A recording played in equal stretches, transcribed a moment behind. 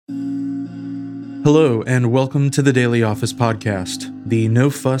Hello, and welcome to the Daily Office Podcast, the no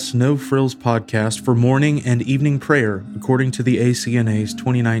fuss, no frills podcast for morning and evening prayer, according to the ACNA's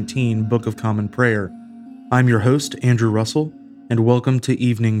 2019 Book of Common Prayer. I'm your host, Andrew Russell, and welcome to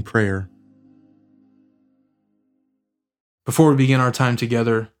evening prayer. Before we begin our time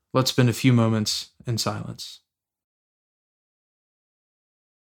together, let's spend a few moments in silence.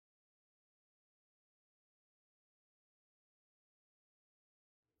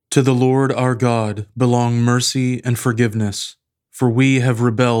 To the Lord our God belong mercy and forgiveness, for we have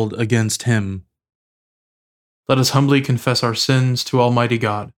rebelled against him. Let us humbly confess our sins to Almighty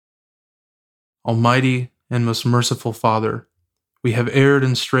God. Almighty and most merciful Father, we have erred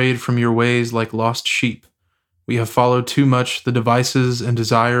and strayed from your ways like lost sheep. We have followed too much the devices and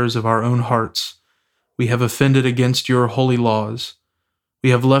desires of our own hearts. We have offended against your holy laws.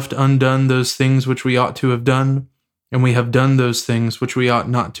 We have left undone those things which we ought to have done, and we have done those things which we ought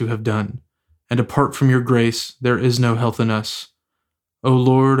not to have done. And apart from your grace, there is no health in us. O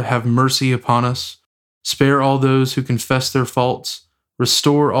Lord, have mercy upon us. Spare all those who confess their faults.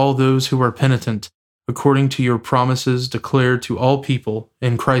 Restore all those who are penitent, according to your promises declared to all people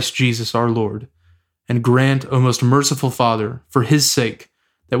in Christ Jesus our Lord. And grant, O most merciful Father, for his sake,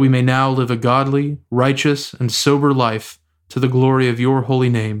 that we may now live a godly, righteous, and sober life to the glory of your holy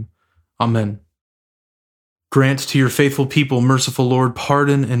name. Amen. Grant to your faithful people, merciful Lord,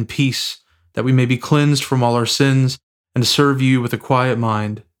 pardon and peace, that we may be cleansed from all our sins and serve you with a quiet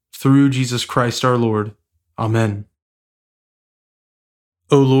mind, through Jesus Christ our Lord. Amen.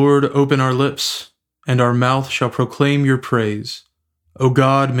 O Lord, open our lips, and our mouth shall proclaim your praise. O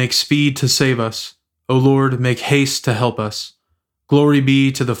God, make speed to save us. O Lord, make haste to help us. Glory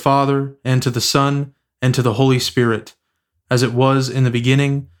be to the Father, and to the Son, and to the Holy Spirit, as it was in the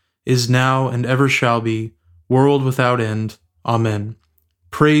beginning, is now, and ever shall be, world without end. Amen.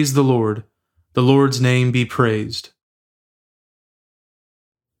 Praise the Lord. The Lord's name be praised.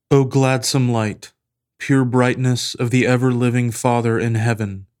 O gladsome light, pure brightness of the ever-living Father in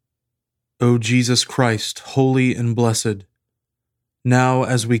heaven, O Jesus Christ, holy and blessed, now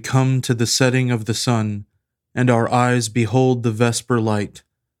as we come to the setting of the sun, and our eyes behold the vesper light,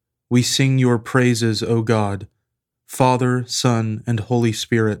 we sing your praises, O God, Father, Son, and Holy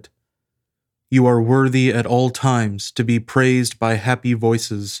Spirit. You are worthy at all times to be praised by happy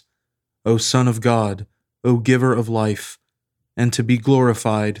voices, O Son of God, O Giver of life, and to be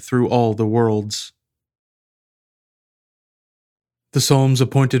glorified through all the worlds. The Psalms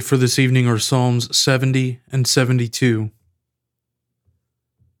appointed for this evening are Psalms 70 and 72.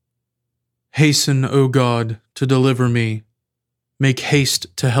 Hasten, O God, to deliver me. Make haste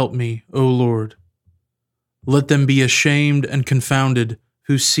to help me, O Lord. Let them be ashamed and confounded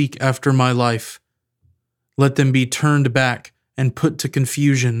who seek after my life. Let them be turned back and put to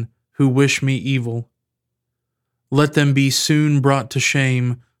confusion who wish me evil. Let them be soon brought to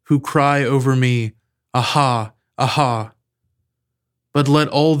shame who cry over me, Aha, aha. But let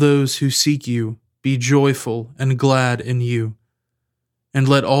all those who seek you be joyful and glad in you. And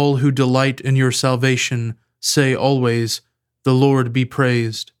let all who delight in your salvation say always, The Lord be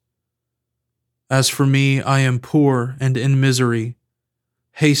praised. As for me, I am poor and in misery.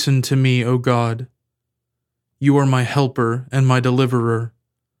 Hasten to me, O God. You are my helper and my deliverer.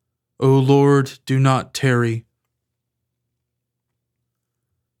 O Lord, do not tarry.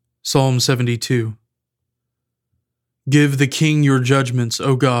 Psalm 72. Give the king your judgments,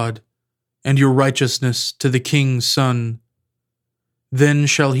 O God, and your righteousness to the king's son. Then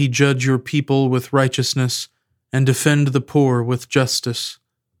shall he judge your people with righteousness and defend the poor with justice.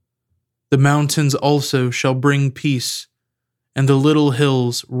 The mountains also shall bring peace, and the little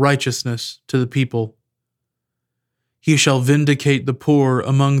hills righteousness to the people. He shall vindicate the poor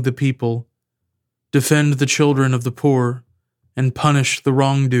among the people, defend the children of the poor, and punish the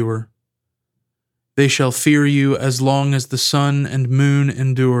wrongdoer. They shall fear you as long as the sun and moon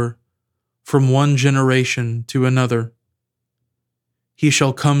endure, from one generation to another. He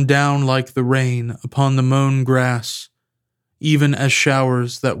shall come down like the rain upon the mown grass, even as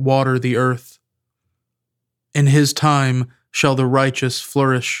showers that water the earth. In his time shall the righteous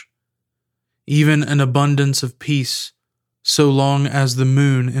flourish, even an abundance of peace, so long as the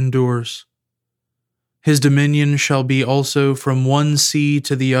moon endures. His dominion shall be also from one sea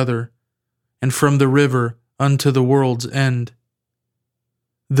to the other, and from the river unto the world's end.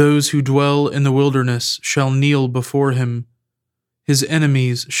 Those who dwell in the wilderness shall kneel before him. His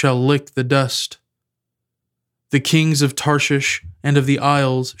enemies shall lick the dust. The kings of Tarshish and of the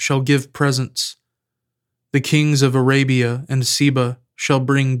isles shall give presents. The kings of Arabia and Seba shall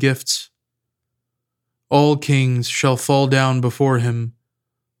bring gifts. All kings shall fall down before him.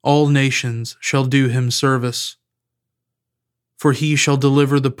 all nations shall do him service. For he shall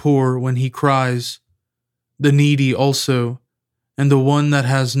deliver the poor when he cries, the needy also, and the one that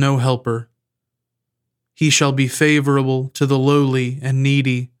has no helper. He shall be favorable to the lowly and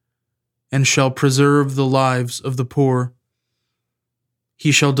needy, and shall preserve the lives of the poor.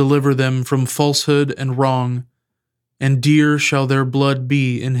 He shall deliver them from falsehood and wrong, and dear shall their blood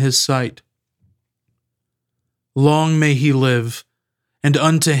be in his sight. Long may he live, and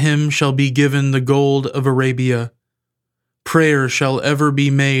unto him shall be given the gold of Arabia. Prayer shall ever be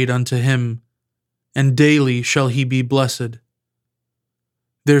made unto him, and daily shall he be blessed.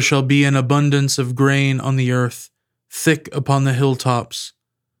 There shall be an abundance of grain on the earth, thick upon the hilltops.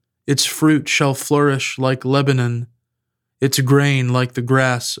 Its fruit shall flourish like Lebanon, its grain like the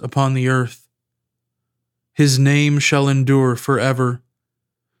grass upon the earth. His name shall endure forever.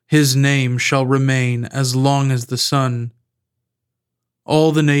 His name shall remain as long as the sun.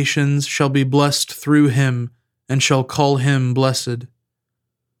 All the nations shall be blessed through him, and shall call him blessed.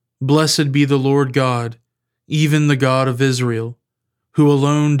 Blessed be the Lord God, even the God of Israel, who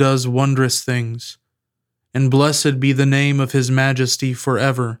alone does wondrous things. And blessed be the name of his majesty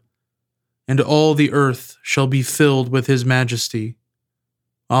forever, and all the earth shall be filled with his majesty.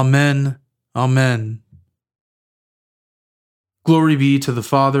 Amen. Amen. Glory be to the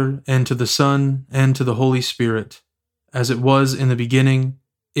Father, and to the Son, and to the Holy Spirit, as it was in the beginning,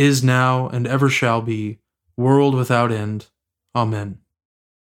 is now, and ever shall be, world without end. Amen.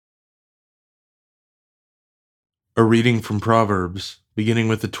 A reading from Proverbs, beginning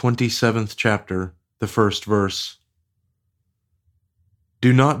with the 27th chapter, the first verse.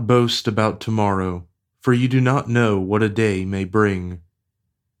 Do not boast about tomorrow, for you do not know what a day may bring.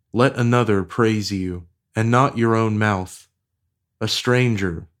 Let another praise you, and not your own mouth, a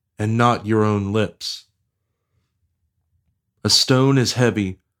stranger, and not your own lips. A stone is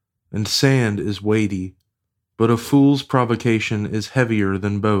heavy, and sand is weighty, but a fool's provocation is heavier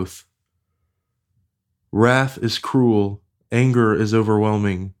than both. Wrath is cruel, anger is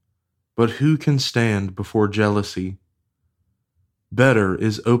overwhelming, but who can stand before jealousy? Better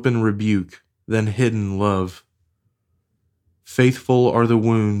is open rebuke than hidden love. Faithful are the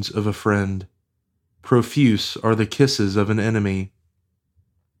wounds of a friend, profuse are the kisses of an enemy.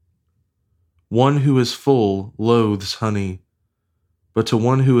 One who is full loathes honey, but to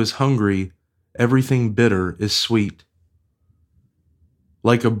one who is hungry, everything bitter is sweet.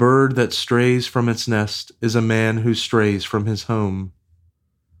 Like a bird that strays from its nest is a man who strays from his home.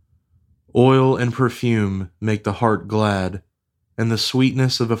 Oil and perfume make the heart glad, and the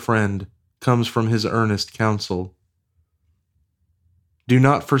sweetness of a friend comes from his earnest counsel. Do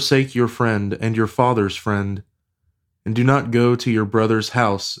not forsake your friend and your father's friend, and do not go to your brother's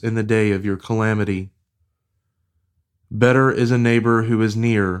house in the day of your calamity. Better is a neighbor who is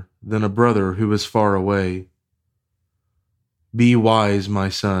near than a brother who is far away. Be wise, my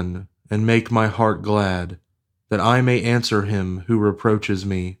son, and make my heart glad, that I may answer him who reproaches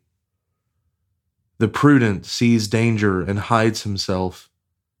me. The prudent sees danger and hides himself,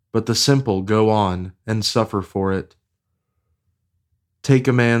 but the simple go on and suffer for it. Take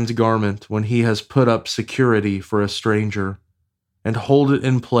a man's garment when he has put up security for a stranger, and hold it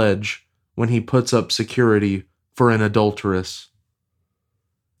in pledge when he puts up security for an adulteress.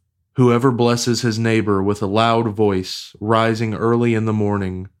 Whoever blesses his neighbor with a loud voice, rising early in the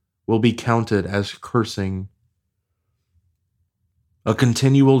morning, will be counted as cursing. A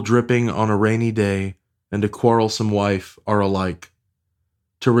continual dripping on a rainy day and a quarrelsome wife are alike.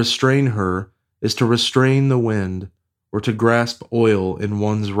 To restrain her is to restrain the wind, or to grasp oil in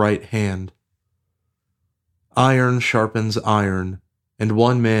one's right hand. Iron sharpens iron, and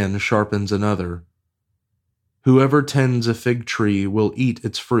one man sharpens another. Whoever tends a fig tree will eat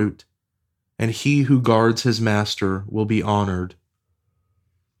its fruit, and he who guards his master will be honored.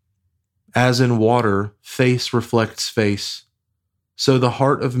 As in water, face reflects face, so the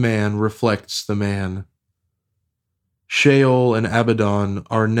heart of man reflects the man. Sheol and Abaddon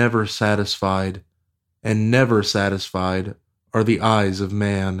are never satisfied, and never satisfied are the eyes of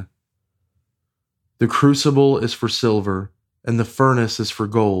man. The crucible is for silver, and the furnace is for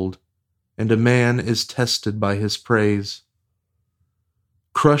gold, and a man is tested by his praise.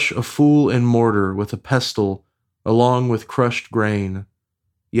 Crush a fool in mortar with a pestle along with crushed grain,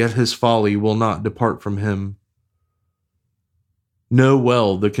 yet his folly will not depart from him. Know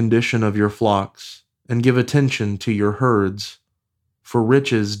well the condition of your flocks, and give attention to your herds, for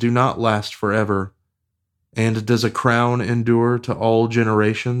riches do not last forever, and does a crown endure to all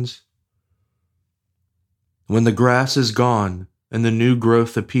generations? When the grass is gone, and the new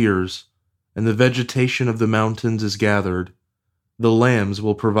growth appears, and the vegetation of the mountains is gathered, The lambs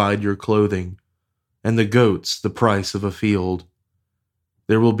will provide your clothing, and the goats the price of a field.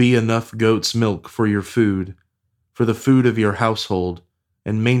 There will be enough goat's milk for your food, for the food of your household,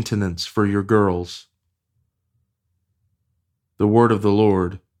 and maintenance for your girls. The word of the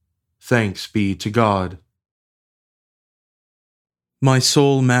Lord. Thanks be to God. My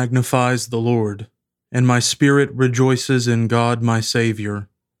soul magnifies the Lord, and my spirit rejoices in God my Savior,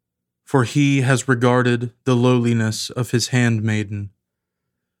 for he has regarded the lowliness of his handmaiden.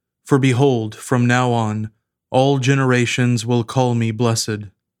 For behold, from now on, all generations will call me blessed.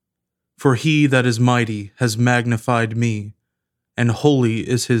 For he that is mighty has magnified me, and holy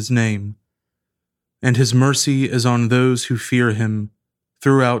is his name. And his mercy is on those who fear him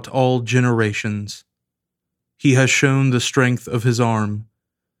throughout all generations. He has shown the strength of his arm.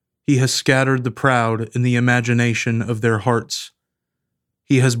 He has scattered the proud in the imagination of their hearts.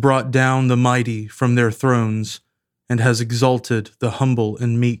 He has brought down the mighty from their thrones, and has exalted the humble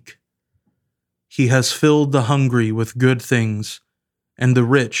and meek. He has filled the hungry with good things, and the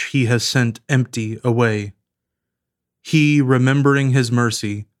rich he has sent empty away. He, remembering his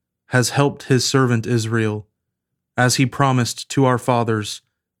mercy, has helped his servant Israel, as he promised to our fathers,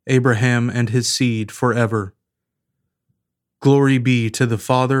 Abraham and his seed forever. Glory be to the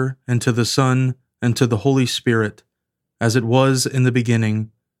Father, and to the Son, and to the Holy Spirit, as it was in the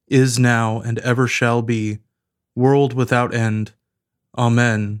beginning, is now, and ever shall be, world without end.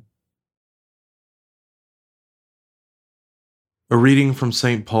 Amen. A reading from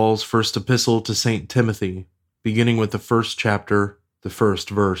St. Paul's first epistle to St. Timothy, beginning with the first chapter, the first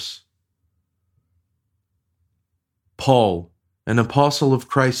verse. Paul, an apostle of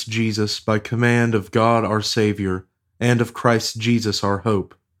Christ Jesus by command of God our Savior, and of Christ Jesus our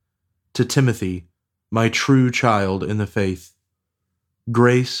hope, to Timothy, my true child in the faith.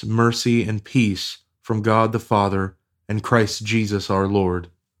 Grace, mercy, and peace from God the Father and Christ Jesus our Lord.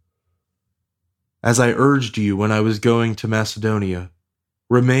 As I urged you when I was going to Macedonia,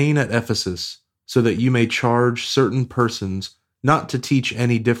 remain at Ephesus, so that you may charge certain persons not to teach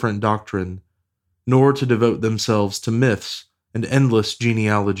any different doctrine, nor to devote themselves to myths and endless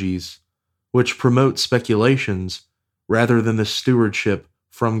genealogies, which promote speculations rather than the stewardship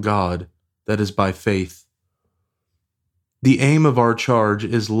from God that is by faith. The aim of our charge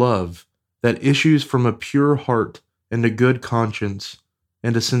is love that issues from a pure heart and a good conscience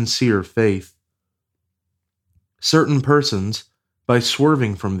and a sincere faith. Certain persons, by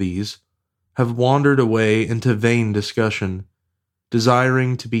swerving from these, have wandered away into vain discussion,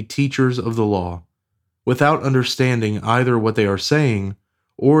 desiring to be teachers of the law, without understanding either what they are saying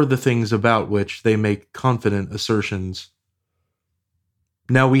or the things about which they make confident assertions.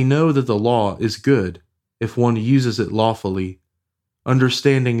 Now we know that the law is good if one uses it lawfully,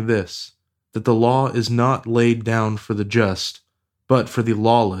 understanding this, that the law is not laid down for the just, but for the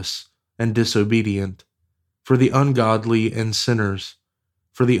lawless and disobedient, for the ungodly and sinners,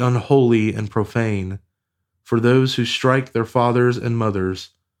 for the unholy and profane, for those who strike their fathers and mothers,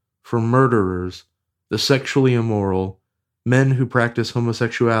 for murderers, the sexually immoral, men who practice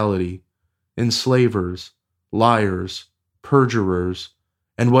homosexuality, enslavers, liars, perjurers,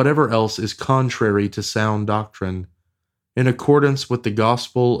 and whatever else is contrary to sound doctrine, in accordance with the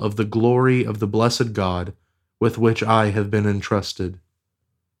gospel of the glory of the blessed God with which I have been entrusted.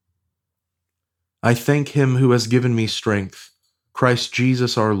 I thank him who has given me strength, Christ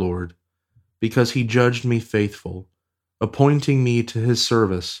Jesus our Lord, because he judged me faithful, appointing me to his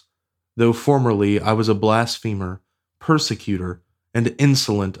service, though formerly I was a blasphemer, persecutor, and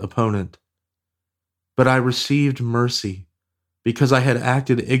insolent opponent. But I received mercy, because I had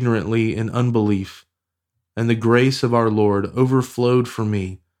acted ignorantly in unbelief, and the grace of our Lord overflowed for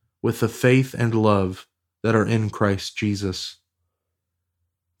me with the faith and love that are in Christ Jesus.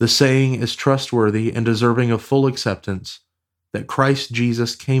 The saying is trustworthy and deserving of full acceptance, that Christ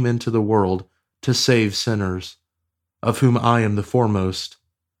Jesus came into the world to save sinners, of whom I am the foremost.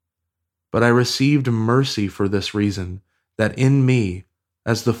 But I received mercy for this reason, that in me,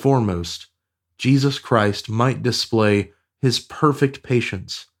 as the foremost, Jesus Christ might display his perfect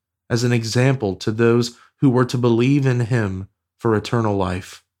patience as an example to those who were to believe in him for eternal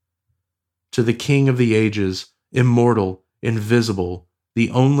life. To the King of the ages, immortal, invisible, the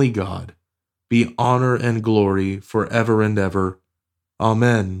only God, be honor and glory forever and ever.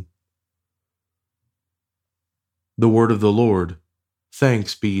 Amen. The word of the Lord.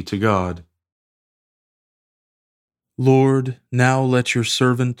 Thanks be to God. Lord, now let your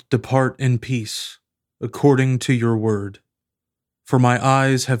servant depart in peace, according to your word. For my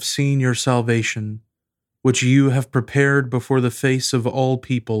eyes have seen your salvation, which you have prepared before the face of all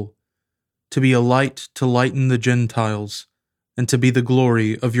people, to be a light to lighten the Gentiles, and to be the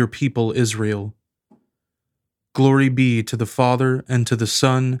glory of your people Israel. Glory be to the Father, and to the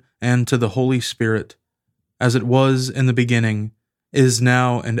Son, and to the Holy Spirit, as it was in the beginning, is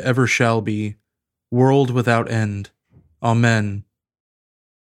now, and ever shall be, world without end. Amen.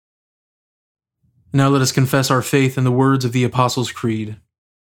 Now let us confess our faith in the words of the Apostles' Creed.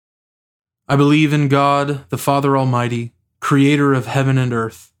 I believe in God, the Father Almighty, creator of heaven and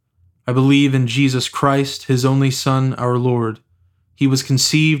earth. I believe in Jesus Christ, his only Son, our Lord. He was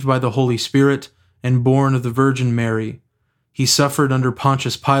conceived by the Holy Spirit and born of the Virgin Mary. He suffered under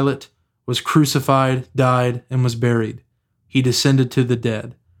Pontius Pilate, was crucified, died, and was buried. He descended to the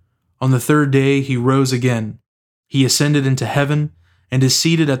dead. On the third day he rose again. He ascended into heaven and is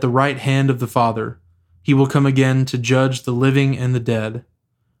seated at the right hand of the Father. He will come again to judge the living and the dead.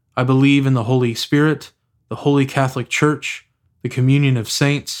 I believe in the Holy Spirit, the Holy Catholic Church, the communion of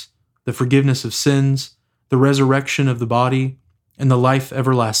saints, the forgiveness of sins, the resurrection of the body, and the life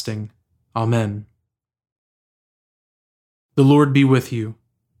everlasting. Amen. The Lord be with you,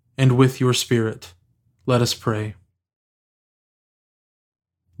 and with your spirit. Let us pray.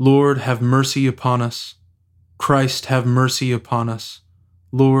 Lord, have mercy upon us. Christ, have mercy upon us.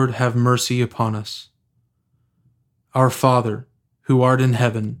 Lord, have mercy upon us. Our Father, who art in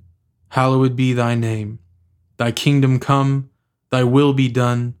heaven, hallowed be thy name. Thy kingdom come, thy will be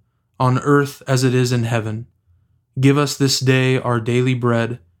done, on earth as it is in heaven. Give us this day our daily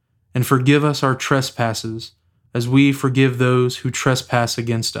bread, and forgive us our trespasses, as we forgive those who trespass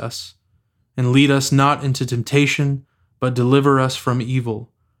against us. And lead us not into temptation, but deliver us from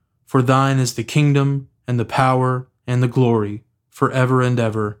evil. For thine is the kingdom, and the power, and the glory, forever and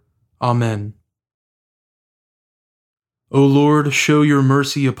ever. Amen. O Lord, show your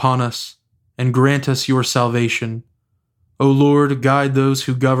mercy upon us, and grant us your salvation. O Lord, guide those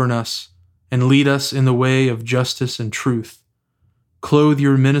who govern us, and lead us in the way of justice and truth. Clothe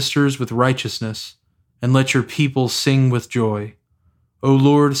your ministers with righteousness, and let your people sing with joy. O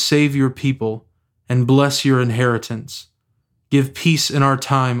Lord, save your people, and bless your inheritance. Give peace in our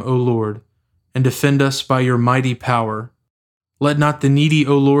time, O Lord, and defend us by your mighty power. Let not the needy,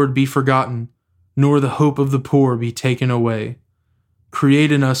 O Lord, be forgotten, nor the hope of the poor be taken away.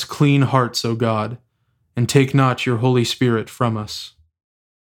 Create in us clean hearts, O God, and take not your Holy Spirit from us.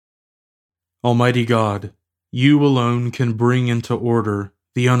 Almighty God, you alone can bring into order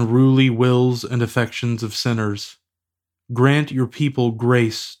the unruly wills and affections of sinners. Grant your people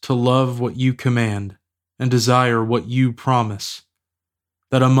grace to love what you command and desire what you promise,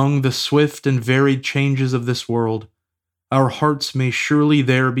 that among the swift and varied changes of this world, our hearts may surely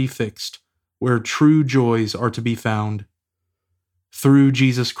there be fixed, where true joys are to be found. Through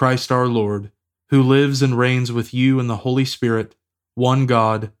Jesus Christ our Lord, who lives and reigns with you in the Holy Spirit, one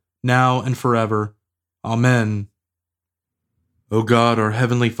God, now and forever. Amen. O God, our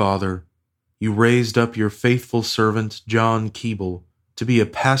heavenly Father, you raised up your faithful servant John Keble to be a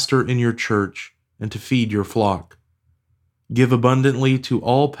pastor in your church and to feed your flock. Give abundantly to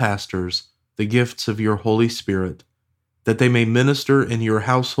all pastors the gifts of your Holy Spirit, that they may minister in your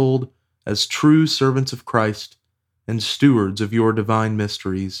household as true servants of Christ and stewards of your divine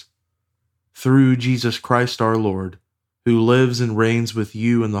mysteries. Through Jesus Christ our Lord, who lives and reigns with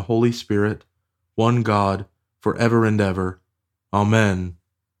you in the Holy Spirit, one God, forever and ever. Amen.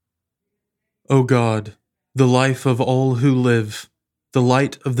 O God, the life of all who live, the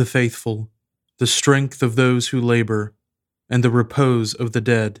light of the faithful, the strength of those who labor, and the repose of the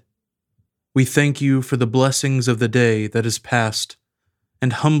dead, we thank you for the blessings of the day that is past,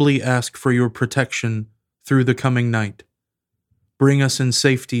 and humbly ask for your protection through the coming night. Bring us in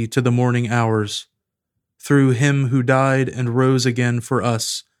safety to the morning hours. Through him who died and rose again for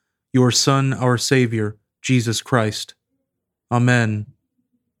us, your Son, our Savior, Jesus Christ. Amen.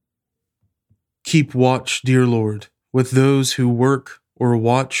 Keep watch, dear Lord, with those who work or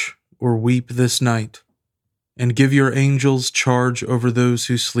watch or weep this night, and give your angels charge over those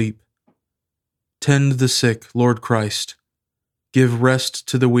who sleep. Tend the sick, Lord Christ. Give rest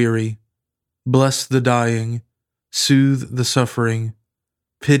to the weary. Bless the dying. Soothe the suffering.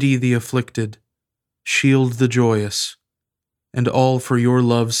 Pity the afflicted. Shield the joyous. And all for your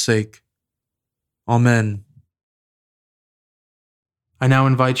love's sake. Amen. I now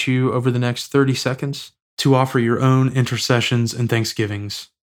invite you over the next 30 seconds to offer your own intercessions and thanksgivings.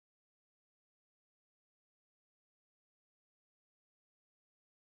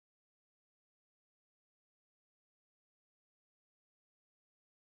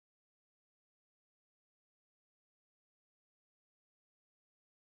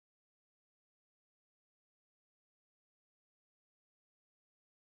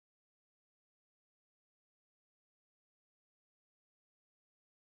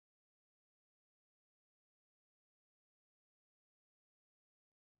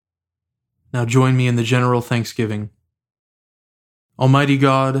 Now join me in the general thanksgiving. Almighty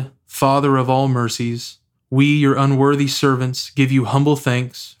God, Father of all mercies, we, your unworthy servants, give you humble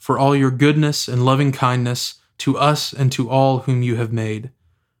thanks for all your goodness and loving kindness to us and to all whom you have made.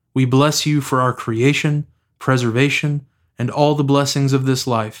 We bless you for our creation, preservation, and all the blessings of this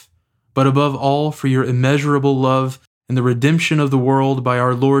life, but above all for your immeasurable love and the redemption of the world by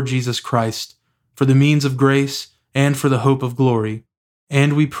our Lord Jesus Christ, for the means of grace and for the hope of glory.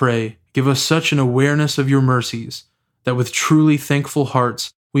 And we pray, give us such an awareness of your mercies, that with truly thankful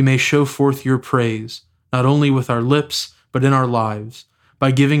hearts we may show forth your praise, not only with our lips, but in our lives,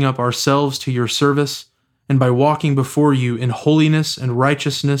 by giving up ourselves to your service, and by walking before you in holiness and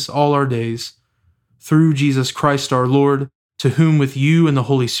righteousness all our days. Through Jesus Christ our Lord, to whom with you and the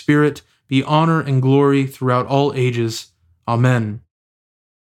Holy Spirit be honor and glory throughout all ages. Amen.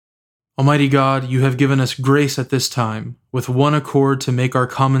 Almighty God, you have given us grace at this time, with one accord to make our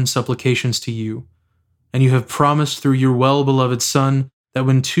common supplications to you. And you have promised through your well-beloved Son that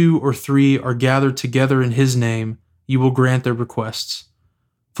when 2 or 3 are gathered together in his name, you will grant their requests.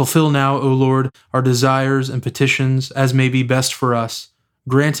 Fulfill now, O Lord, our desires and petitions as may be best for us,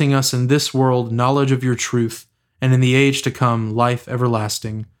 granting us in this world knowledge of your truth, and in the age to come life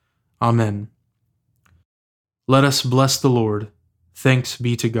everlasting. Amen. Let us bless the Lord. Thanks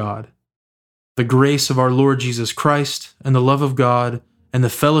be to God. The grace of our Lord Jesus Christ, and the love of God, and the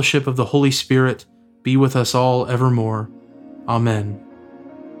fellowship of the Holy Spirit be with us all evermore. Amen.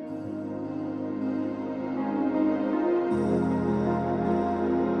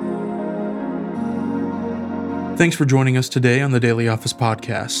 Thanks for joining us today on the Daily Office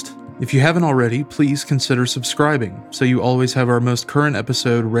Podcast. If you haven't already, please consider subscribing so you always have our most current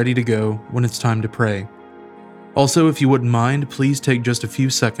episode ready to go when it's time to pray. Also, if you wouldn't mind, please take just a few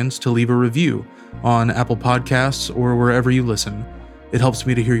seconds to leave a review on Apple Podcasts or wherever you listen. It helps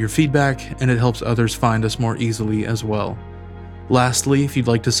me to hear your feedback, and it helps others find us more easily as well. Lastly, if you'd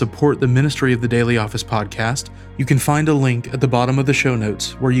like to support the ministry of the Daily Office Podcast, you can find a link at the bottom of the show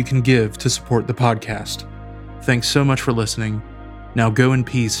notes where you can give to support the podcast. Thanks so much for listening. Now go in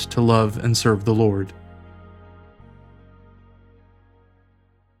peace to love and serve the Lord.